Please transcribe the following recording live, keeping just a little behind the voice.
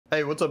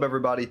Hey, what's up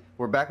everybody?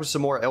 We're back with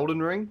some more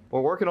Elden Ring.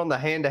 We're working on the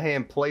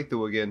hand-to-hand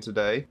playthrough again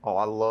today. Oh,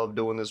 I love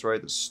doing this right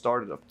at the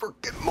start of the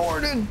freaking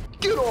morning.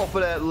 Get off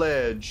of that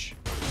ledge.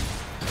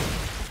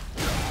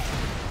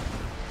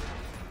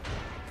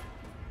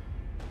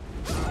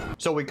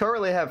 So we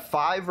currently have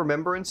 5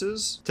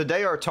 remembrances.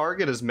 Today our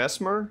target is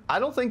Mesmer. I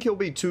don't think he'll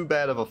be too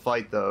bad of a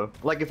fight though.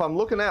 Like if I'm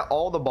looking at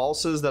all the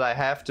bosses that I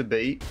have to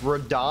beat,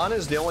 Radahn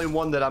is the only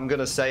one that I'm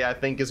gonna say I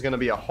think is gonna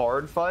be a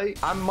hard fight.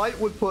 I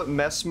would put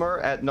Mesmer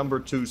at number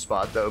 2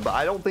 spot though, but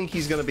I don't think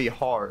he's gonna be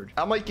hard.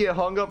 I might get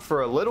hung up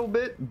for a little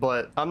bit,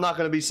 but I'm not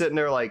gonna be sitting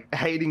there like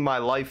hating my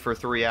life for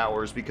 3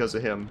 hours because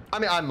of him. I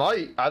mean, I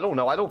might. I don't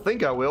know. I don't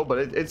think I will, but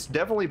it's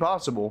definitely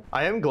possible.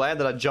 I am glad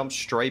that I jumped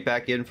straight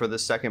back in for the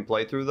second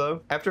playthrough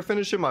though. After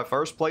finishing my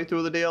first playthrough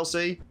of the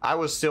DLC, I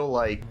was still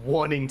like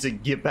wanting to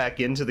get back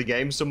into the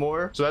game some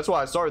more. So that's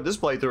why I started this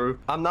playthrough.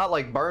 I'm not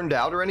like burned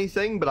out or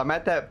anything, but I'm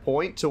at that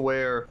point to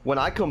where when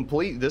I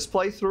complete this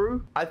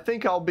playthrough, I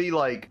think I'll be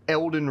like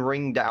Elden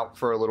Ringed out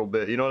for a little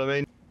bit. You know what I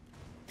mean?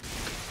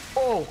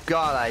 Oh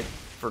God, I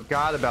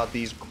forgot about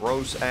these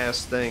gross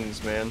ass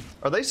things, man.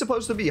 Are they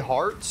supposed to be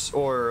hearts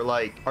or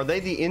like, are they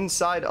the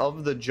inside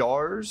of the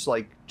jars?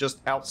 Like just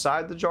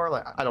outside the jar?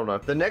 Like, I don't know.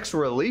 The next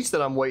release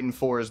that I'm waiting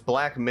for is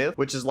Black Myth,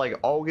 which is like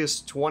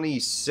August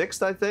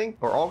 26th, I think,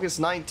 or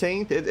August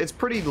 19th. It's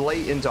pretty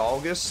late into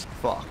August.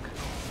 Fuck.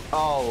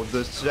 Oh,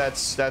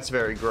 that's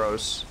very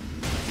gross.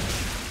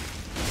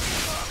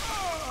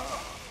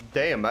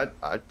 Damn, I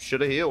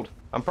should have healed.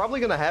 I'm probably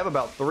gonna have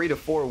about 3 to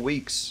 4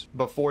 weeks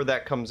before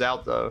that comes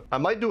out though. I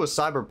might do a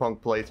Cyberpunk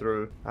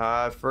playthrough.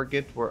 I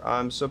forget where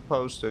I'm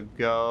supposed to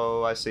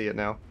go. I see it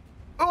now.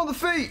 Oh, the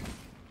feet!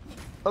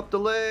 Up the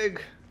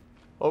leg,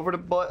 over the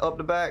butt, up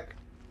the back.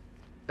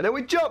 And then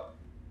we jump!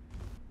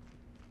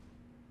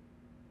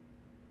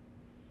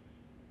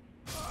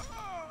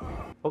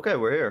 Okay,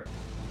 we're here.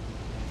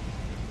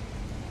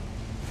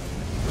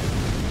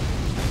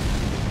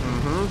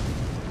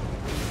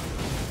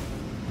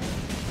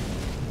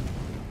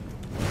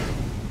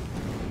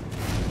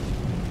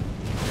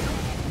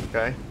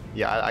 Okay.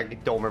 Yeah, I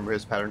don't remember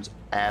his patterns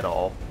at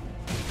all.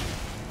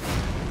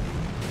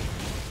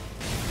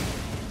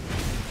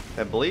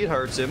 That bleed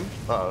hurts him.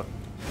 Uh-oh.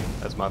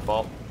 That's my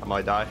fault. I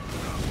might die.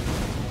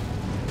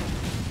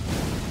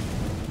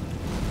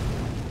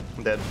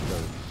 I'm dead.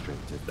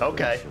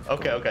 Okay.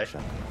 Okay.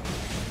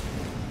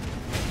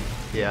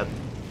 Yeah.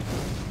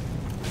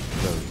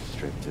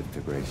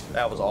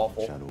 That was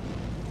awful.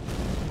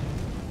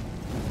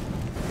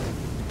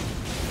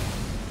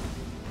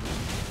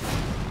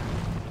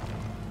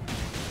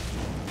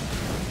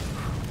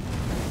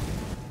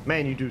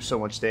 Man, you do so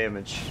much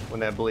damage when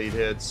that bleed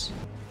hits.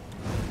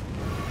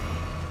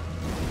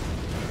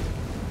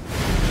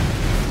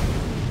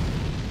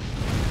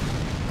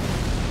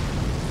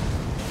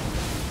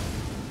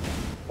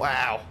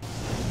 Wow.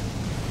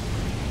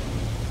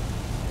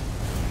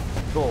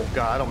 Oh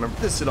God, I don't remember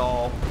this at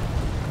all.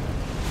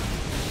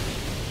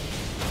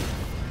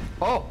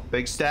 Oh,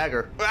 big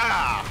stagger.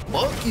 Ah,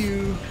 fuck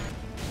you.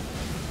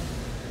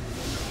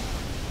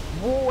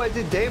 Whoa, I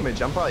did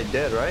damage. I'm probably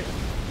dead, right?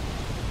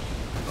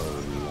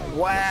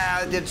 Wow,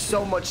 I did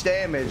so much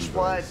damage.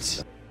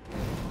 What?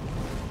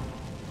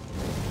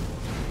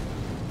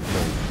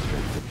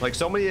 Like,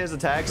 so many of his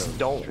attacks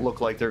don't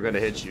look like they're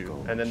gonna hit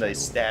you, and then they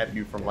stab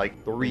you from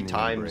like 3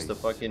 times the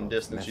fucking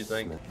distance you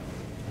think.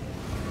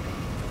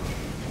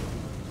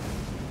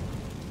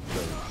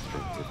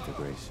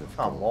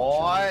 Come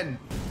on!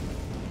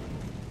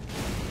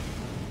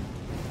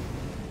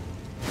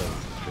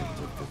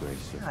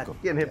 God,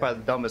 getting hit by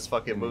the dumbest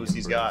fucking moves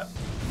he's got.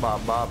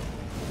 Bop, bop.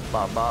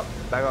 Bop, bop.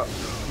 Back up.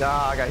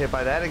 Nah, I got hit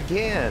by that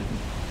again.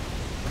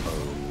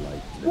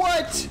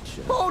 What?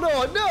 Hold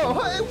on, no,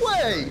 hey,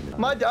 wait.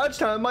 My dodge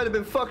time might have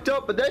been fucked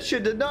up, but that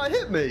shit did not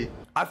hit me.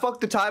 I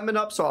fucked the timing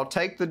up, so I'll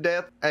take the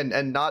death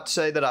and not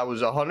say that I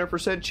was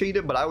 100%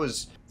 cheated, but I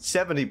was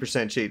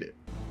 70% cheated.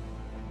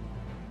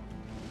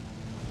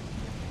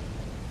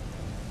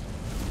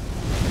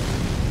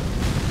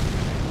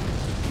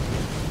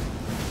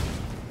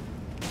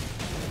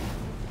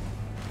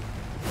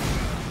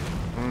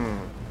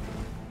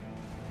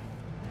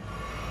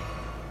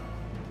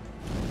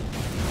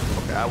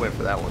 I went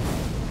for that one.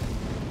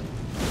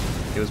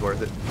 It was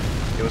worth it.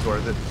 It was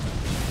worth it.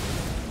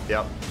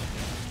 Yep.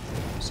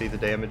 See the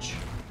damage.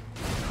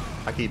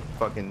 I keep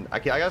fucking... I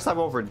gotta stop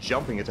going for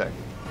jumping attack.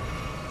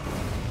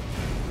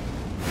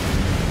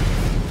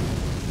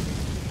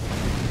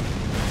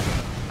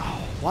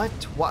 Oh, what?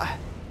 Why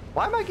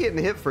am I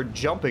getting hit for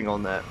jumping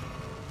on that?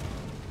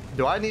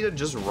 Do I need to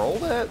just roll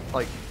that?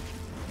 Like,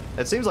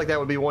 it seems like that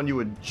would be one you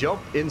would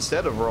jump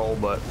instead of roll,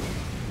 but...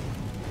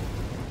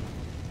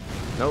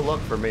 no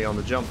luck for me on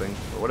the jumping,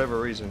 for whatever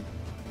reason.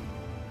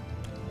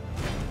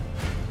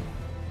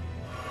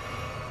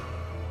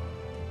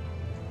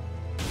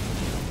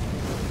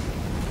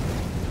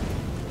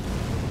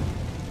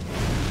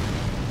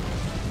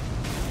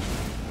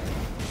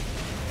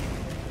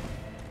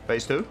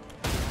 Phase 2.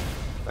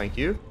 Thank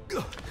you.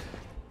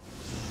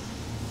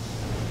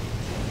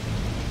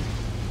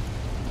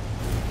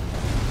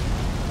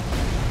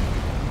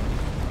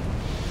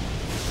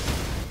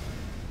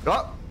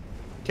 Oh,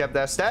 kept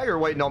that stagger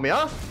waiting on me,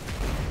 huh?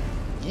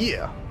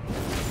 Yeah.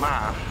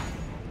 Ah.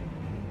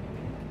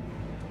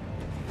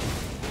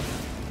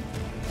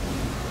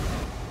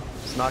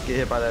 Let's not get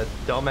hit by that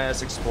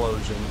dumbass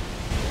explosion.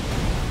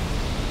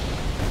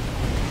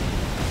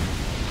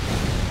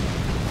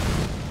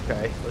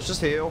 Okay, let's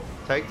just heal.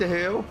 Take the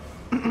heal.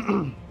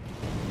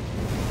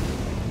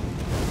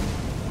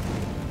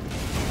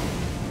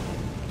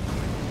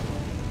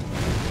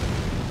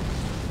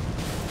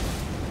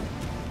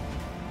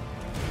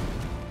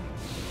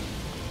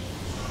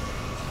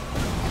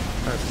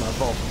 That's my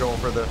fault for going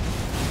for the...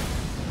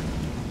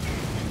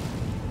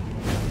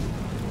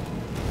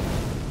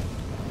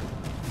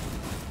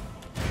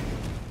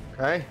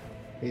 Okay,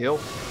 heal.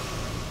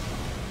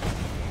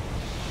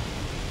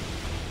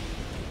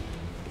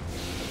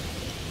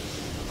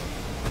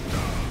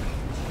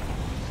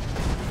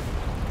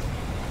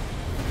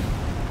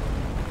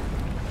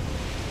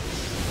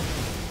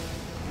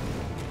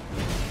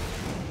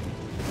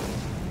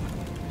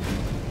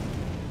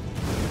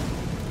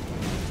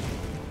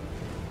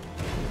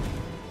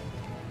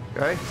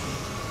 Okay.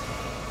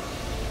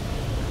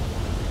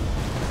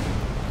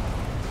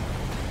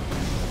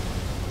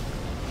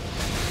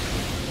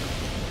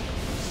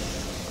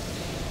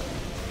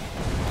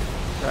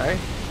 Okay.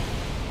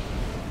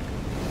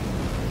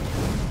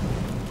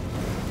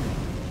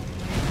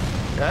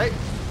 Okay.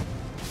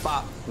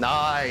 Bop.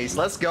 Nice.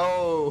 Let's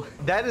go.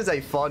 That is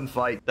a fun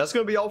fight. That's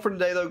going to be all for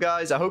today, though,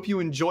 guys. I hope you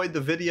enjoyed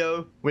the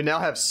video. We now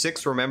have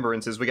 6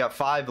 remembrances. We got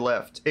 5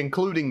 left,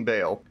 including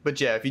Bale. But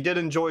yeah, if you did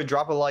enjoy,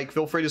 drop a like.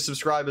 Feel free to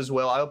subscribe as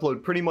well. I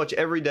upload pretty much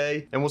every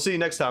day, and we'll see you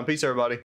next time. Peace, everybody.